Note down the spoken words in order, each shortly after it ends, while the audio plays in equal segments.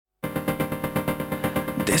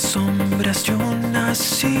De sombras yo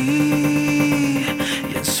nací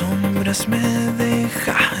y en sombras me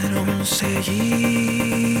dejaron seguir.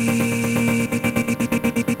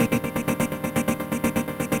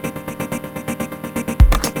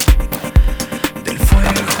 Del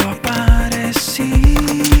fuego aparecí,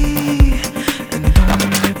 en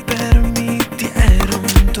donde permitieron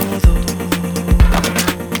todo.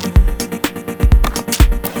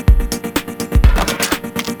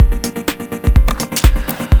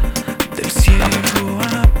 Del ciego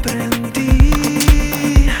aprendí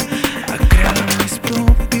a crear mis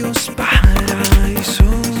propios paraísos.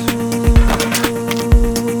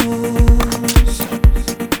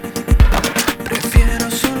 Prefiero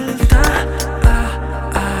soltar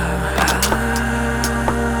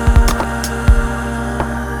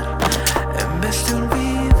en vez de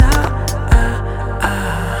olvidar.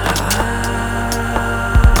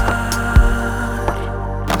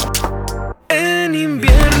 En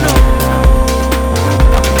inviernos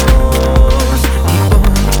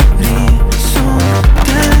y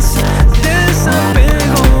horizontes,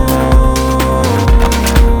 desapego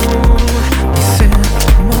mis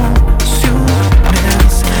emociones.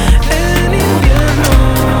 En inviernos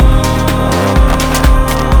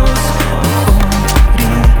y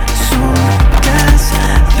horizontes,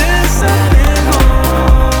 desapego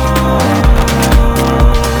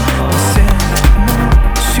mis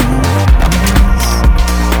emociones.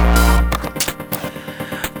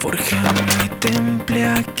 Forjé mi temple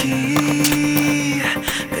aquí,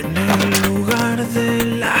 en el lugar de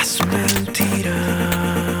las mentiras.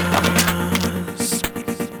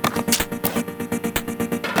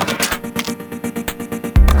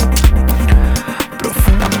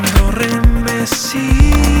 Profundo remecí,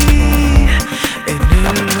 en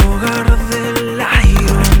el lugar de la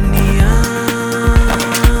ironía.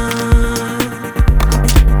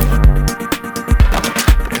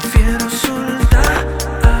 Prefiero soltar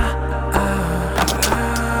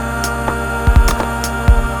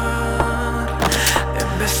en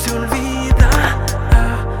vez de olvidar.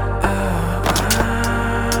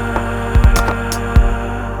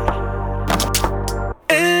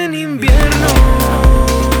 En inviernos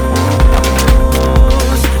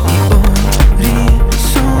y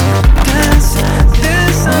horizontes,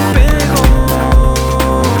 desapego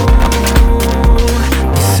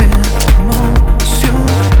mis emociones.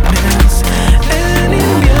 En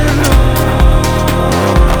inviernos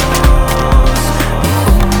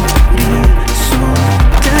y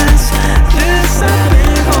horizontes,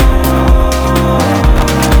 desapego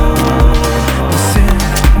mis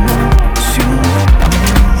emociones.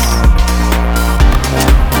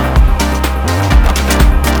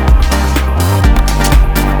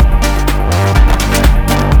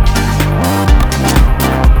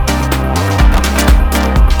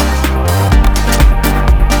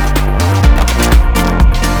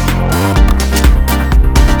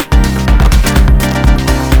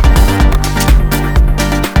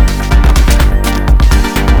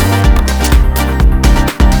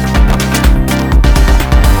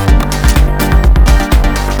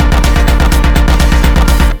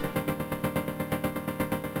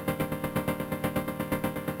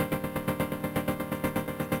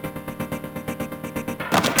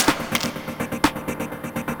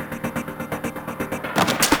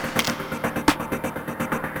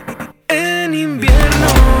 En invierno